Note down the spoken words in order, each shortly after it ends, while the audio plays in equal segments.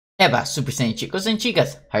Eva, Super Saiyan chicos and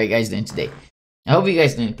chicas. How are you guys doing today? I hope you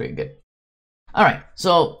guys doing pretty good. Alright,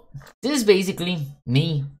 so this is basically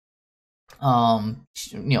me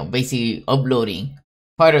basically uploading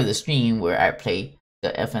part of the stream where I play the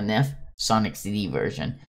FNF Sonic CD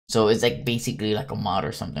version. So it's like basically like a mod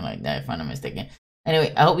or something like that, if I'm not mistaken.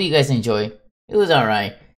 Anyway, I hope you guys enjoy. It was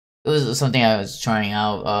alright. It was something I was trying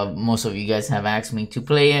out. Most of you guys have asked me to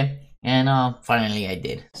play it, and finally I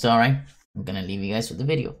did. So alright, I'm gonna leave you guys with the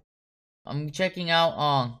video. I'm checking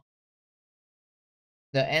out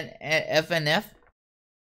the FNF,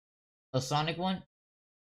 the Sonic one.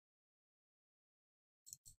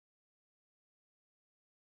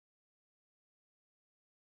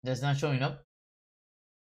 That's not showing up.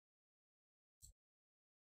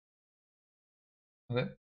 Okay.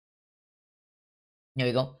 Here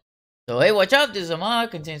we go. So hey, watch out! This is a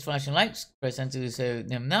mod, contains flashing lights. Press enter to save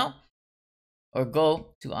them now, or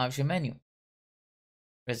go to option menu.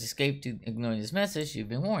 Press escape to ignore this message. You've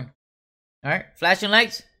been warned. All right, flashing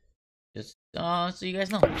lights. Just so you guys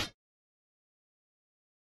know.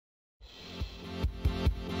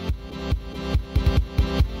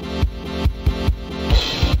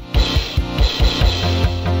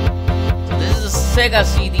 So this is a Sega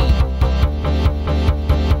CD.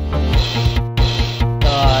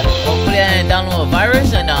 Hopefully I didn't download a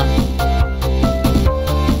virus and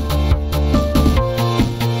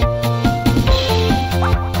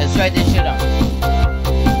let's try this shit out.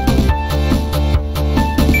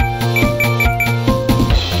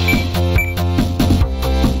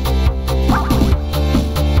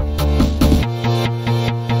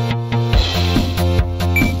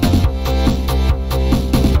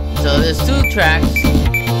 So there's 2 tracks.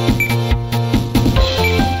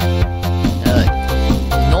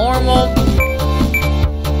 Normal,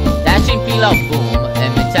 Dashing Peel Out Boom,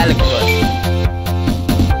 and Metallic Rush.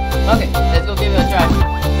 Okay, let's go give it a try.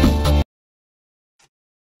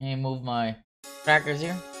 Let me move my trackers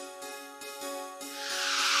here.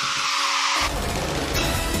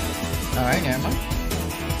 Alright, never mind.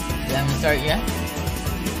 You haven't started yet?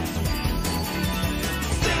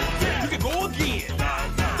 You can go again.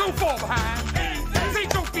 Don't fall behind. Say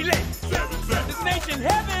don't be late. Destination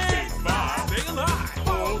heaven. Stay alive.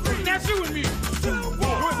 Now you and me.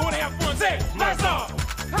 We're going to have fun. Say, blast off.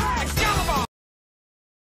 Excalibur.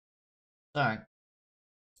 Sorry.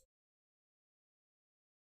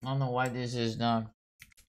 I don't know why this is not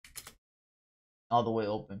all the way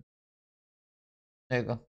open. There you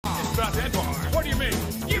go. Stop that bar. What do you mean?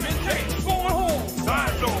 Give it taste. Going home.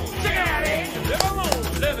 Side zone. Check it out, eh? Live alone.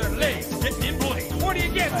 Leather legs. Getting in place. What do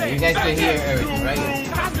you get there? You guys can hear everything, right?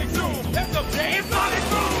 Cosmic Zoom. That's the James Sonic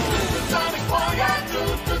Boom. Sonic Warrior.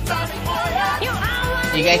 Sonic Warrior.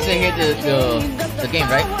 You guys can hear the game,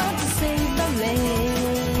 right?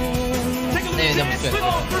 Let me double check.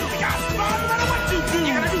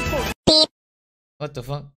 What the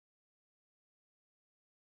fuck?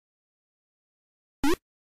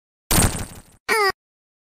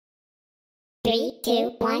 Three,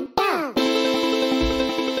 two, one, go!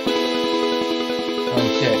 Oh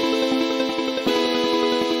shit.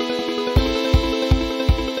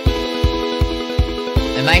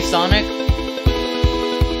 Am I Sonic?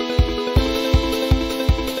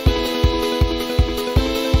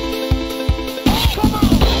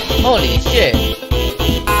 Holy shit.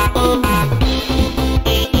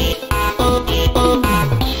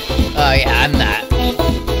 Oh yeah, I'm not.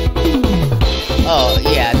 Oh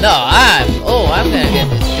yeah, no, I'm gonna get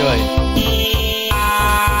destroyed.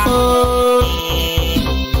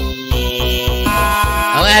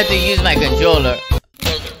 I'm gonna have to use my controller.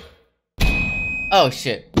 Oh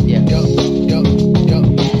shit, yeah.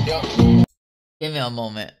 Give me a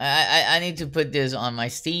moment. I need to put this on my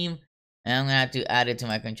Steam, and I'm gonna have to add it to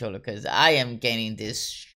my controller because I am getting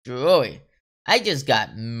destroyed. I just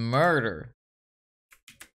got murdered.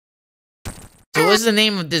 So what's the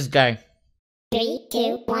name of this guy? 3,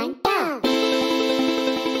 2, 1, go!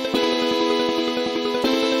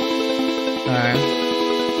 Alright.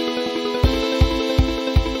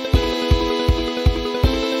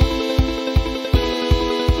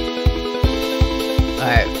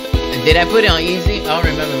 Alright. Did I put it on easy? I don't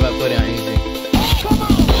remember if I put it on easy.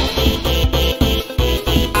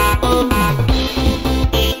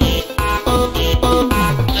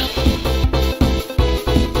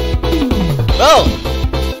 Bro!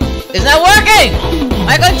 It's not working!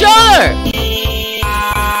 My controller!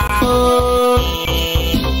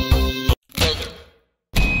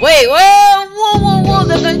 Wait, whoa,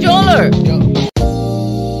 the controller!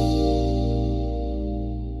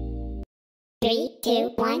 3,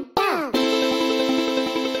 2, 1, go!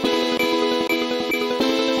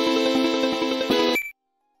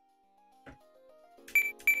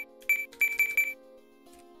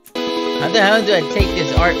 How the hell do I take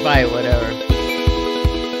this art by whatever?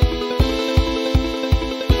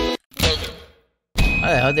 How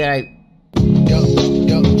the hell did I?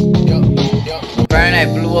 Apparently I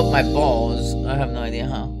blew up my balls. I have no idea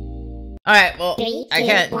how. Alright, well, I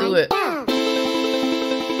can't do it.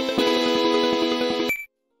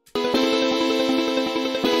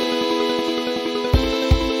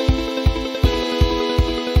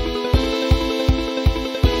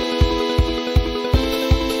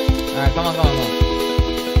 Alright, come on.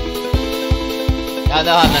 Y'all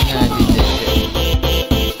know I'm not gonna do this shit.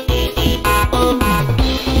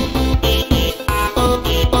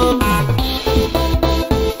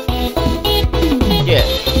 Yeah.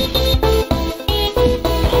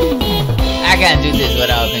 I can't do this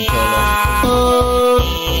without a controller.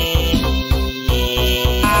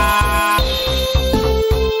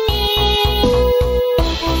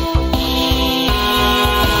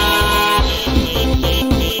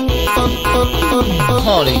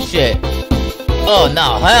 Holy shit. Oh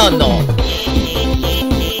no, hell no.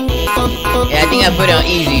 Yeah, I think I put it on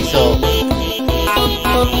easy, so.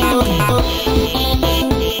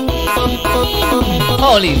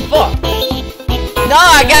 Holy fuck. No,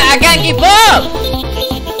 I can't keep up.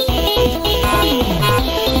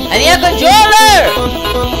 I need a controller.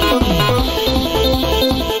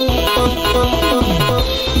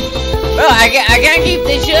 Bro, I can't keep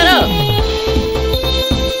this shit up.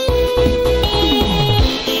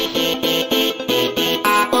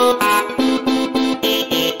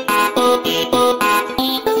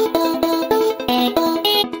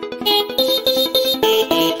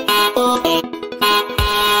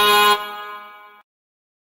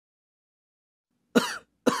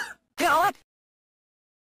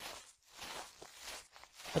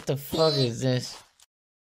 What the fuck is this?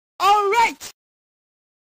 All right.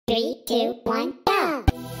 3, 2, 1, go!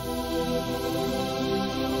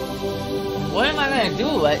 What am I gonna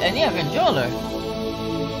do? I need a controller.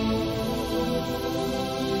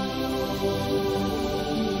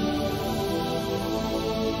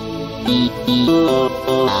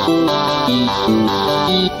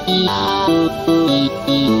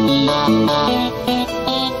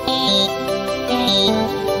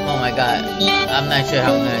 Oh my god. I'm not sure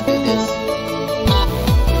how I'm gonna do this.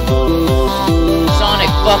 Sonic,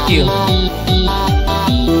 fuck you.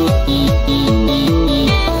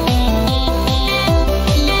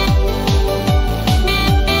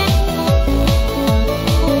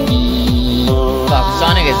 Fuck,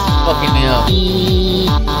 Sonic is fucking me up.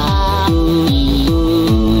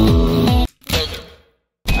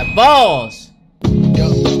 My balls!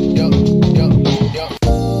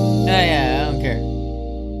 Yeah, I don't care.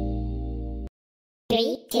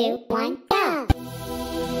 3, 2, 1, go!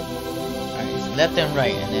 Alright, so left and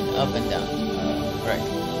right, and then up and down. Right.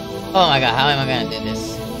 Oh my god, how am I gonna do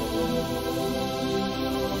this?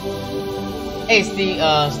 Hey,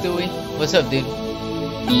 Stewie. What's up, dude?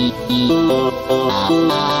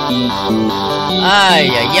 Ay.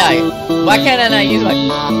 Why can't I not use my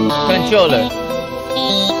controller?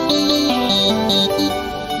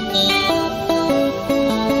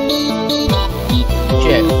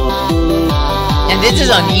 Shit. And this is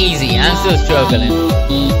on easy. I'm still struggling.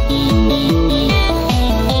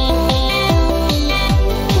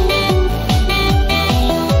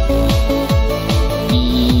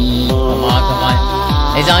 Come on.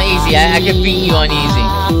 It's on easy. I can beat you on easy.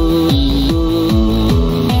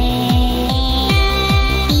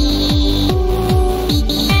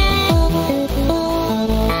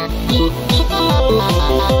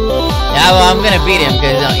 Yeah, well, I'm gonna beat him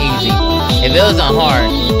because it's on easy. If it was on hard.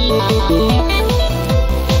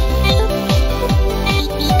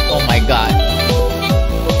 Oh my god.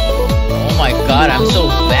 Oh my god, I'm so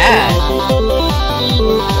bad.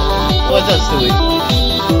 What's up, Stewie?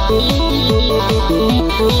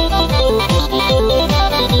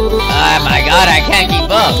 Oh my god, I can't keep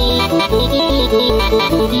up.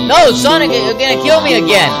 No, Sonic, you're gonna kill me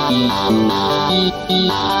again.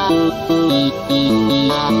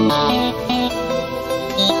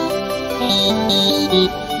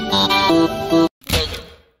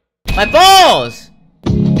 My balls!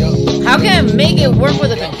 How can I make it work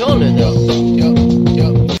with a controller though?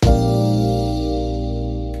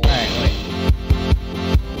 Alright, wait.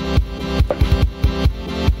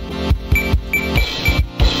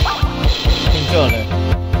 Controller.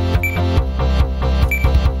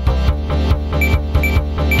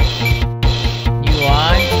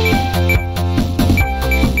 UI.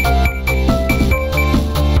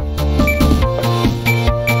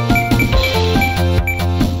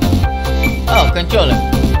 Oh, controller.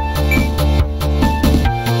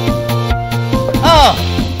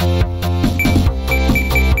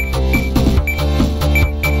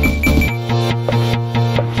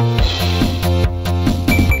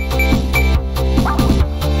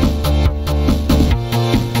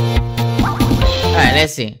 Alright,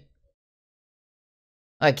 let's see.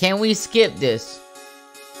 Alright, can we skip this?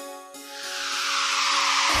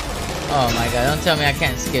 Oh my god, don't tell me I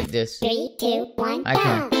can't skip this. 3, 2, 1, I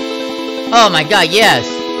can. go! Oh my god, yes!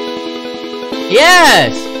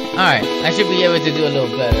 Yes! Alright, I should be able to do a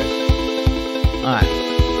little better. Alright.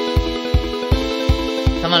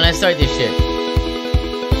 Come on, let's start this shit.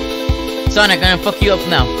 Sonic, I'm gonna fuck you up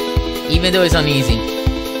now. Even though it's uneasy.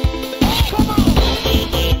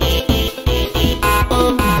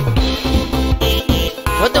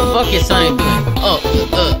 What the fuck is Sonic doing?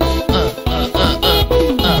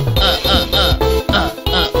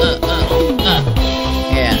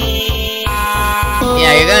 Yeah.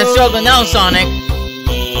 Yeah, you're gonna struggle now, Sonic.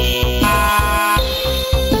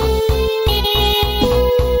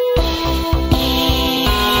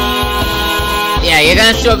 Yeah, you're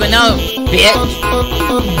gonna struggle now, bitch.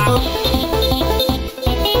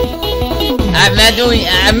 I'm not doing.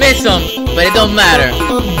 I missed him, but it don't matter.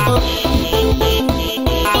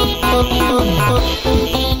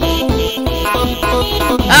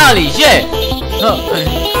 Holy shit! Oh.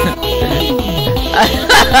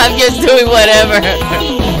 I'm just doing whatever.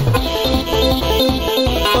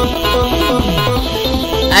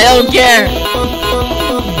 I don't care.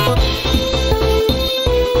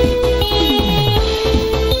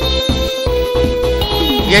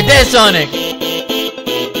 You're dead, Sonic.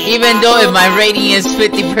 Even though if my rating is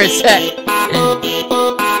 50%.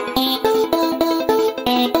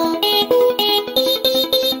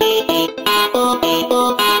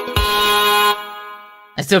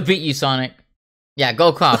 I still beat you, Sonic. Yeah,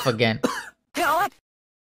 go cough again.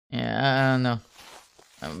 Yeah, I don't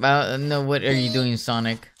know. What are you doing,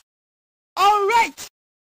 Sonic? Alright!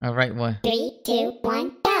 Alright, what? 3, 2,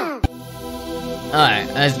 1, go! Alright,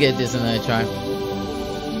 let's get this another try.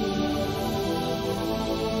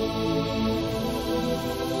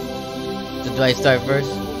 So do I start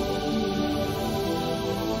first?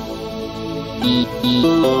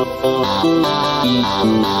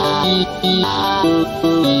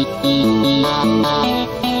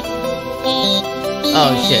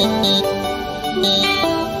 Oh shit.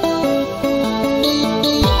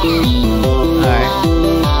 Alright.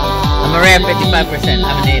 I'm around 55%.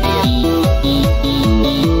 I'm an idiot.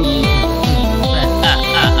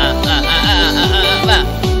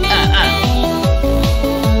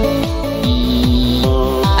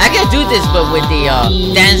 I can do this, but with the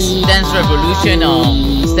dance revolution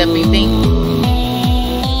stepping thing.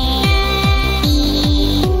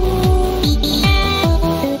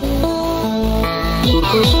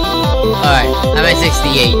 Alright, I'm at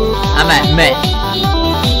 68. I'm at Met.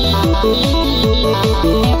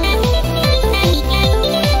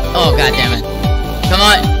 Oh god damn it. Come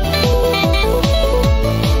on.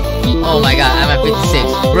 Oh my god, I'm at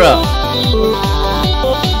 56. Bro.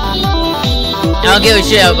 I don't give a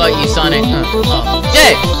shit about you, Sonic. Oh,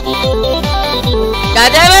 shit!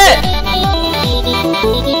 God damn it!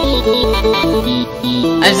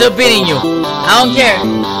 I'm still beating you. I don't care.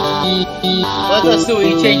 What does do?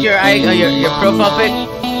 You change your profile pic?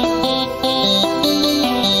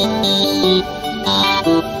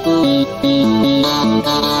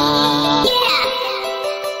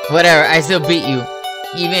 Whatever. I still beat you,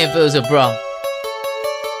 even if it was a brawl.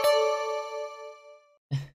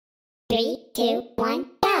 3, 2, 1,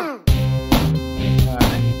 go!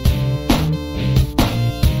 Alright.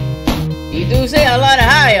 You do say a lot of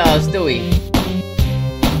hi, Stewie.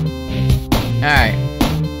 Alright.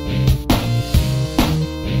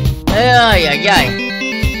 Oh, yeah.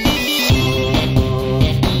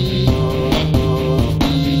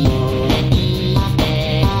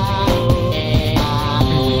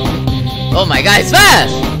 Oh my god, it's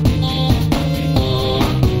fast!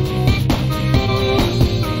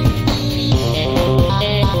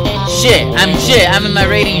 Shit, I'm in my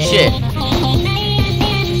rating shit.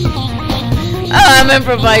 Oh, I'm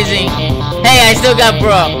improvising. Hey, I still got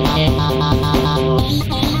bro.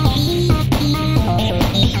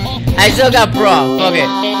 I still got bro. Fuck it.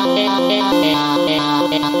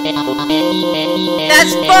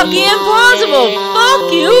 That's fucking impossible.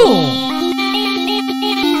 Fuck you.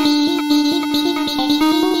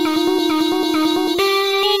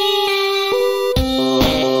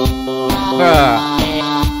 Bruh.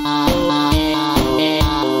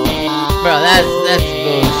 Bro, that's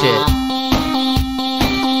bullshit.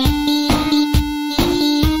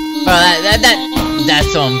 Bro, that's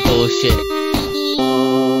some bullshit.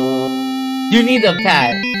 You need a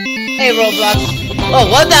pad. Hey, Roblox. Oh,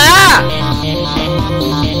 what the ah!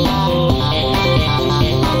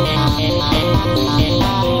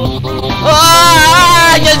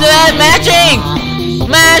 Oh, just matching!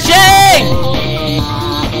 Mashing!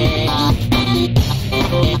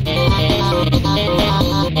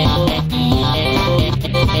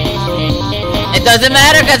 doesn't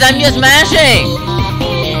matter because I'm just mashing.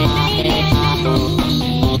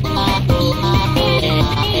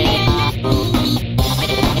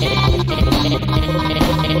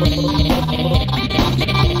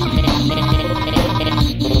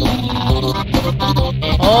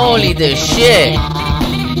 Holy the shit.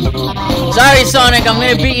 Sorry, Sonic, I'm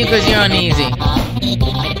gonna beat you because you're uneasy.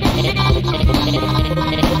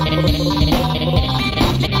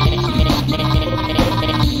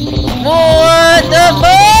 What the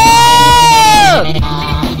fuck?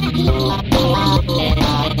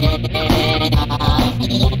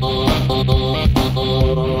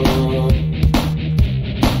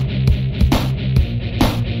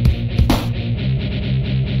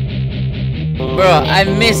 Bro, I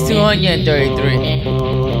missed 233.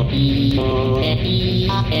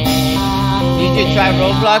 You should try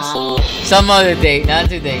Roblox some other day, not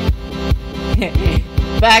today.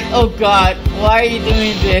 Back, oh god, why are you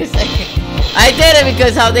doing this? I did it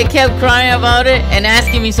because how they kept crying about it and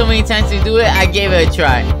asking me so many times to do it, I gave it a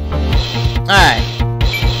try. Alright.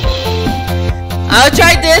 I'll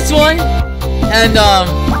try this one and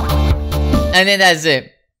then that's it.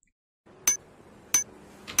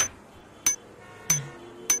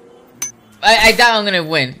 I doubt I'm gonna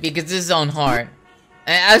win because this is on hard.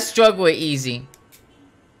 I struggle with easy.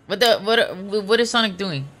 What is Sonic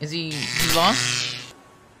doing? Is he lost?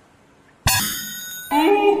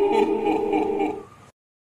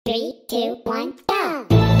 3, 2, 1, go!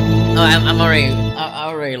 Oh, I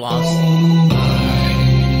already lost.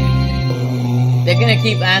 They're gonna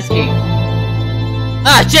keep asking.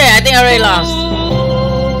 Ah, shit! I think I already lost.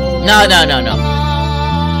 No.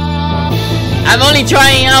 I'm only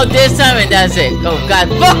trying out this time and that's it. Oh god,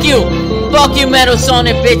 fuck you! Fuck you, Metal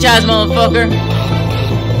Sonic, bitch ass motherfucker!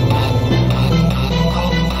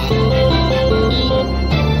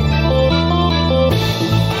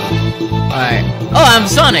 Alright. Oh, I'm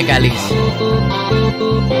Sonic at least.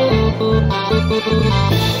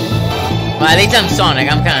 Well, at least I'm Sonic,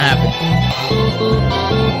 I'm kinda happy.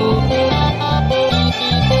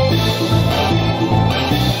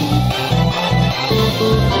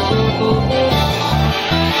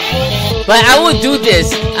 But I would do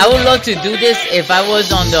this. I would love to do this if I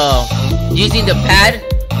was on the using the pad,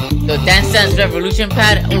 the Dance Dance Revolution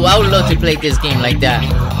pad. Oh, I would love to play this game like that.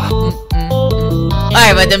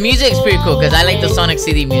 Alright, but the music is pretty cool because I like the Sonic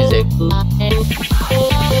CD music.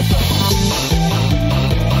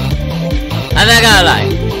 I'm not gonna lie.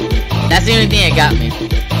 That's the only thing that got me.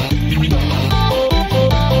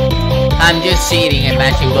 I'm just cheating and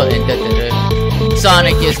mashing buttons.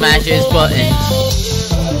 Sonic just mashes buttons.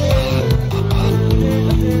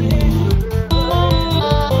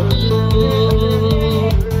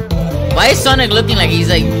 Why is Sonic looking like he's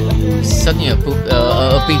like sucking a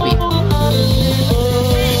pee-pee?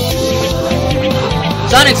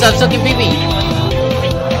 Sonic, stop sucking pee-pee!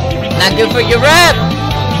 Not good for your rep!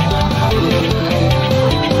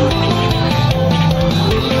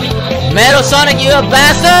 Metal Sonic, you a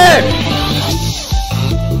bastard!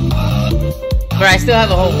 Bro, I still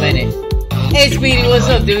have a whole minute. Hey Speedy, what's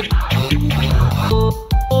up, dude?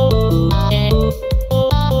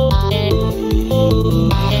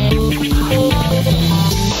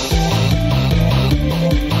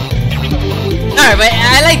 Alright, but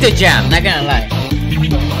I like the jam, not gonna lie.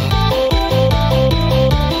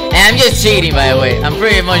 And I'm just cheating, by the way. I'm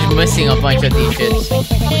pretty much missing a bunch of these shits.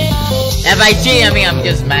 And by cheating, I mean I'm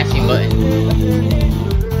just mashing buttons.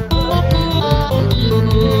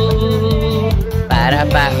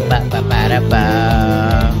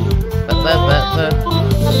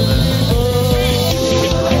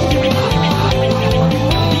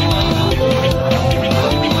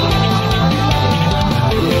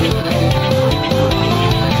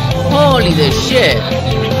 Holy the shit!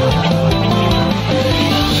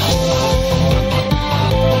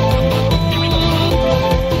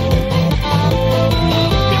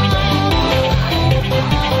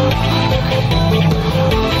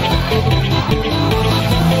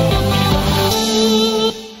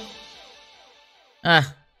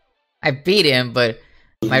 I beat him, but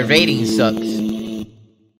my rating sucks.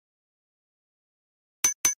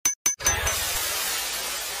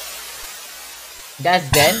 That's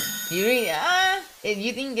dead? You really,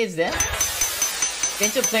 you think it's dead?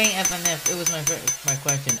 Thanks for playing FNF. It was my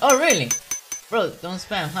question. Oh really? Bro, don't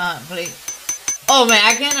spam, huh? Play. Oh man,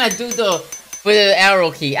 I cannot do the For the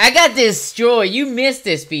arrow key. I got destroyed. You missed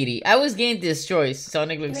it, Speedy. I was getting destroyed.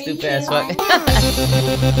 Sonic looks stupid as fuck.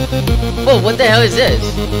 Whoa, what the hell is this?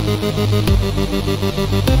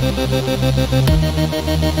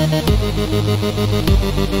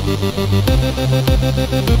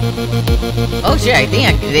 Oh shit, I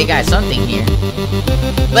think they got something here.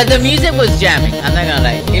 But the music was jamming. I'm not gonna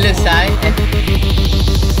lie. He looks side.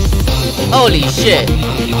 Holy shit.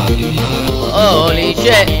 Holy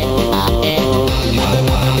shit.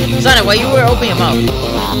 Sonic, why you were opening your mouth?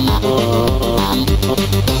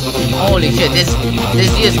 Holy shit, this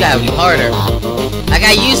just got harder. I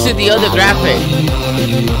got used to the other graphic.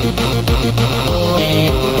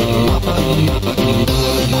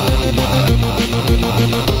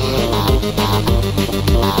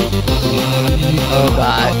 Oh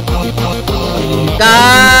god.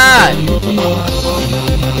 God!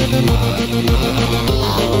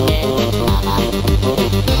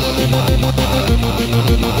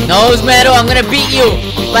 Nose metal, I'm gonna beat you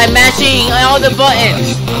by mashing all the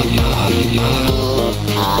buttons.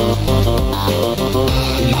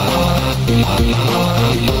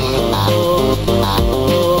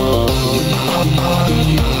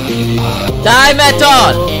 Die,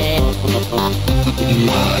 metal!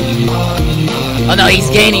 Oh no, he's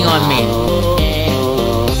gaining on me.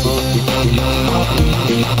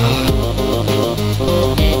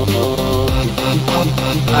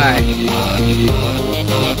 Alright.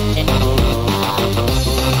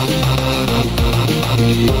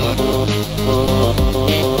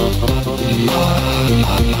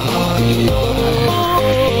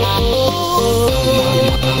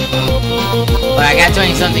 But I got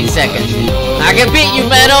 20 something seconds. I can beat you,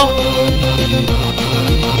 Metal!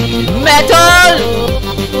 Metal!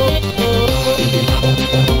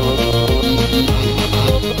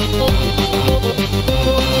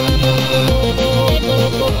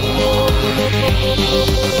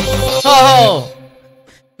 Oh!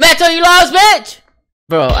 Metal, you lost, bitch!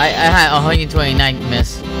 Bro, I had 129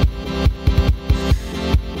 miss.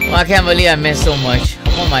 Well, I can't believe I missed so much.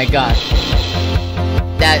 Oh my god.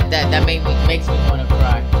 That makes me wanna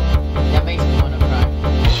cry. That makes me wanna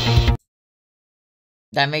cry.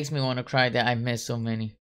 That makes me wanna cry that I missed so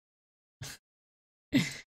many.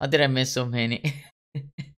 How did I miss so many?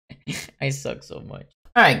 I suck so much.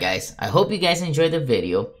 Alright guys, I hope you guys enjoyed the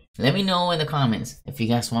video. Let me know in the comments if you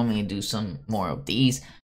guys want me to do some more of these.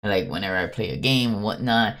 Like whenever I play a game and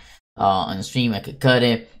whatnot. On the stream I could cut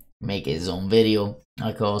it, make its own video.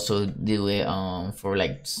 I could also do it for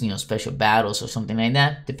like, you know, special battles or something like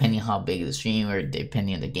that, depending on how big the stream or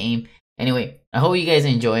depending on the game. Anyway, I hope you guys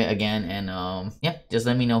enjoy again, and yeah, just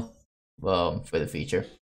let me know for the future.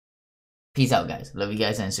 Peace out guys, love you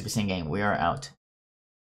guys, and Super Saiyan Gang, we are out.